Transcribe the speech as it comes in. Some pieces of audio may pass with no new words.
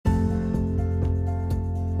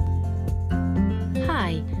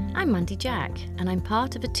I'm Mandy Jack, and I'm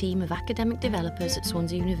part of a team of academic developers at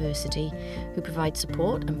Swansea University who provide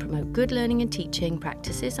support and promote good learning and teaching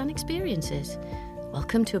practices and experiences.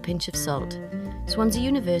 Welcome to A Pinch of Salt, Swansea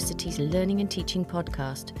University's learning and teaching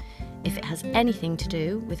podcast. If it has anything to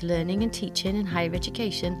do with learning and teaching in higher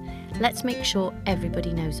education, let's make sure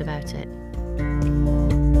everybody knows about it.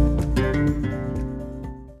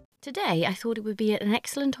 Today, I thought it would be an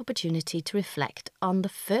excellent opportunity to reflect on the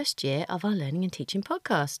first year of our Learning and Teaching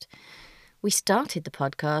podcast. We started the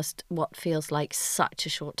podcast what feels like such a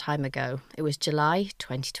short time ago. It was July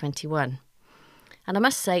 2021. And I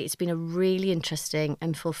must say it's been a really interesting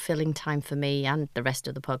and fulfilling time for me and the rest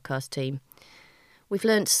of the podcast team. We've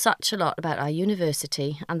learned such a lot about our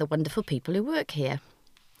university and the wonderful people who work here.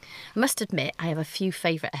 I must admit I have a few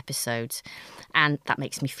favourite episodes, and that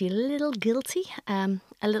makes me feel a little guilty, a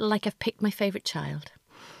little like I've picked my favourite child.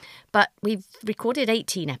 But we've recorded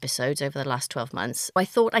 18 episodes over the last 12 months, so I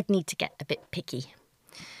thought I'd need to get a bit picky.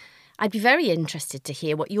 I'd be very interested to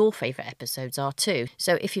hear what your favourite episodes are too.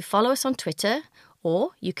 So if you follow us on Twitter, or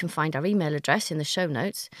you can find our email address in the show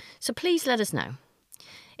notes, so please let us know.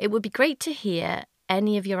 It would be great to hear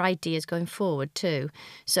any of your ideas going forward too.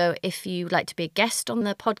 So if you'd like to be a guest on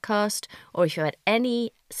the podcast, or if you had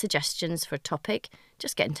any suggestions for a topic,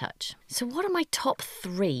 just get in touch. So what are my top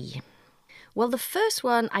 3? Well, the first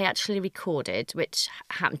one I actually recorded, which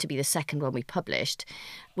happened to be the second one we published,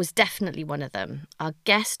 was definitely one of them. Our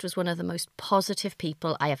guest was one of the most positive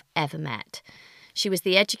people I have ever met. She was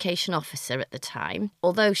the education officer at the time,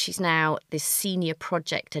 although she's now the senior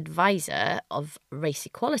project advisor of race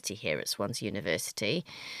equality here at Swansea University.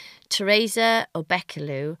 Teresa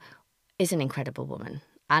Obekelu is an incredible woman,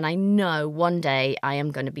 and I know one day I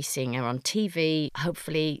am going to be seeing her on TV.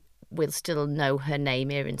 Hopefully we'll still know her name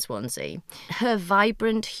here in Swansea. Her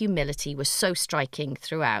vibrant humility was so striking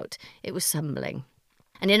throughout. It was humbling.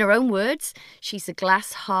 And in her own words, she's a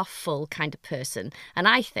glass half full kind of person. And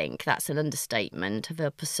I think that's an understatement of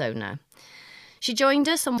her persona. She joined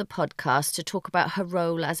us on the podcast to talk about her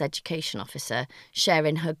role as education officer,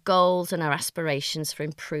 sharing her goals and her aspirations for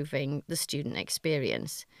improving the student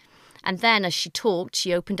experience. And then as she talked,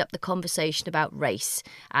 she opened up the conversation about race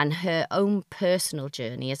and her own personal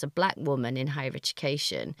journey as a black woman in higher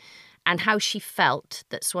education, and how she felt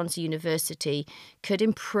that Swansea University could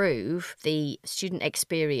improve the student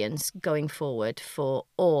experience going forward for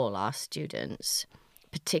all our students,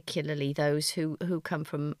 particularly those who come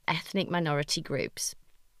from ethnic minority groups.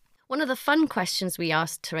 One of the fun questions we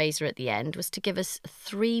asked Teresa at the end was to give us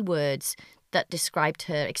 3 words that described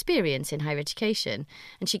her experience in higher education.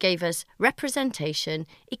 And she gave us representation,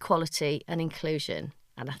 equality and inclusion.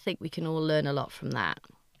 And I think we can all learn a lot from that.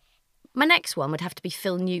 My next one would have to be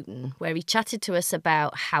Phil Newton, where he chatted to us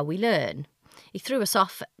about how we learn. He threw us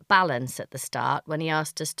off balance at the start when he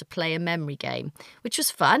asked us to play a memory game, which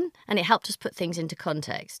was fun and it helped us put things into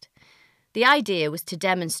context. The idea was to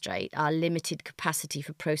demonstrate our limited capacity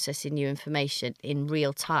for processing new information in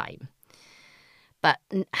real time, but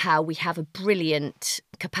how we have a brilliant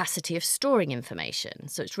capacity of storing information.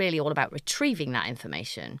 So it's really all about retrieving that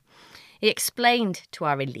information. He explained to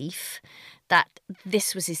our relief that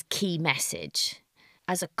this was his key message.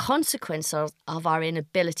 As a consequence of our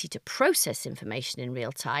inability to process information in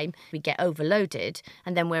real time, we get overloaded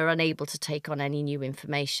and then we're unable to take on any new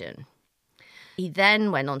information. He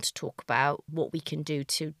then went on to talk about what we can do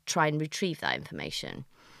to try and retrieve that information.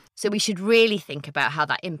 So we should really think about how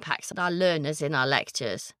that impacts our learners in our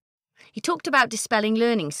lectures. He talked about dispelling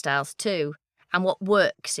learning styles too, and what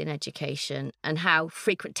works in education, and how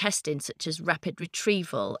frequent testing such as rapid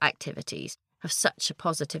retrieval activities have such a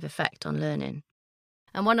positive effect on learning.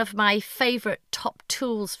 And one of my favourite top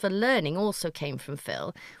tools for learning also came from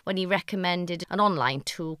Phil when he recommended an online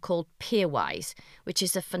tool called Peerwise, which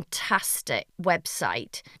is a fantastic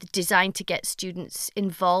website designed to get students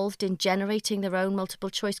involved in generating their own multiple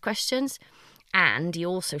choice questions. And he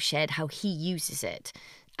also shared how he uses it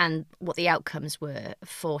and what the outcomes were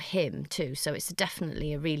for him too. So it's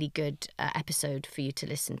definitely a really good episode for you to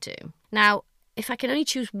listen to. Now, if I can only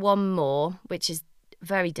choose one more, which is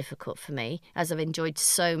very difficult for me, as I've enjoyed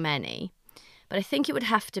so many, but I think it would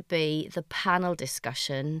have to be the panel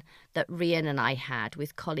discussion that Rian and I had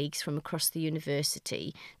with colleagues from across the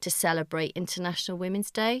university to celebrate International Women's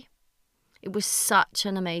Day. It was such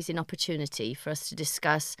an amazing opportunity for us to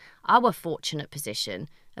discuss our fortunate position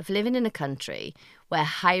of living in a country where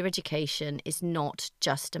higher education is not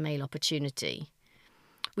just a male opportunity.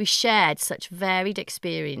 We shared such varied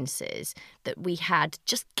experiences that we had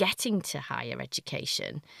just getting to higher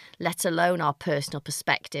education, let alone our personal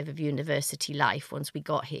perspective of university life once we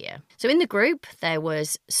got here. So in the group, there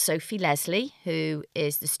was Sophie Leslie, who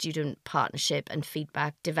is the Student Partnership and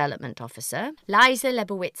Feedback Development Officer, Liza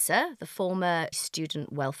Lebowitzer, the former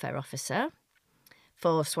Student Welfare Officer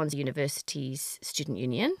for Swansea University's Student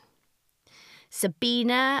Union,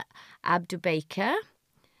 Sabina Abdubaker,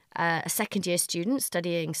 a second-year student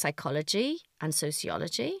studying psychology and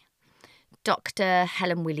sociology, Dr.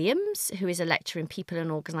 Helen Williams, who is a lecturer in People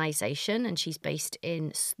and Organisation, and she's based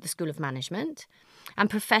in the School of Management, and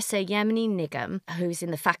Professor Yemini Nigam, who's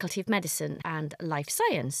in the Faculty of Medicine and Life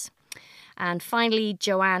Science. And finally,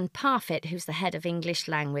 Joanne Parfit, who's the Head of English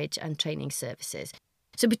Language and Training Services.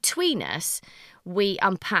 So between us, we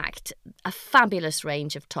unpacked a fabulous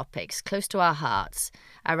range of topics close to our hearts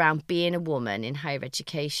around being a woman in higher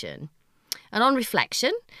education. And on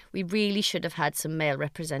reflection, we really should have had some male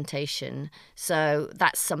representation. So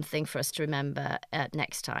that's something for us to remember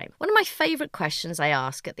next time. One of my favourite questions I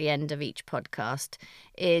ask at the end of each podcast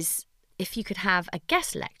is, if you could have a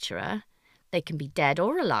guest lecturer, they can be dead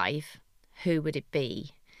or alive, who would it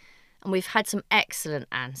be? And we've had some excellent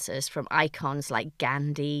answers from icons like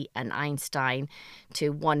Gandhi and Einstein, to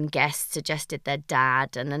one guest suggested their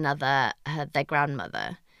dad and another their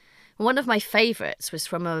grandmother. One of my favourites was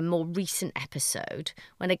from a more recent episode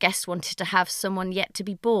when a guest wanted to have someone yet to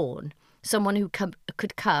be born, someone who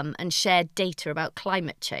could come and share data about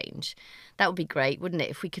climate change. That would be great, wouldn't it,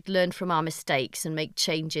 if we could learn from our mistakes and make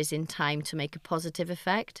changes in time to make a positive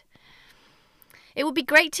effect? It would be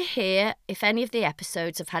great to hear if any of the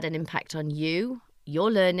episodes have had an impact on you,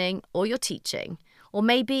 your learning or your teaching. Or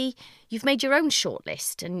maybe you've made your own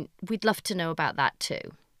shortlist and we'd love to know about that too.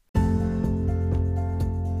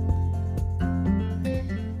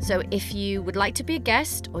 So if you would like to be a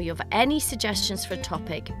guest or you have any suggestions for a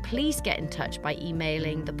topic, please get in touch by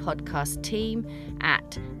emailing the podcast team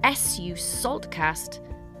at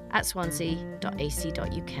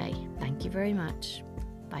susaltcast@swansea.ac.uk. Thank you very much.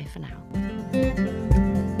 Bye for now.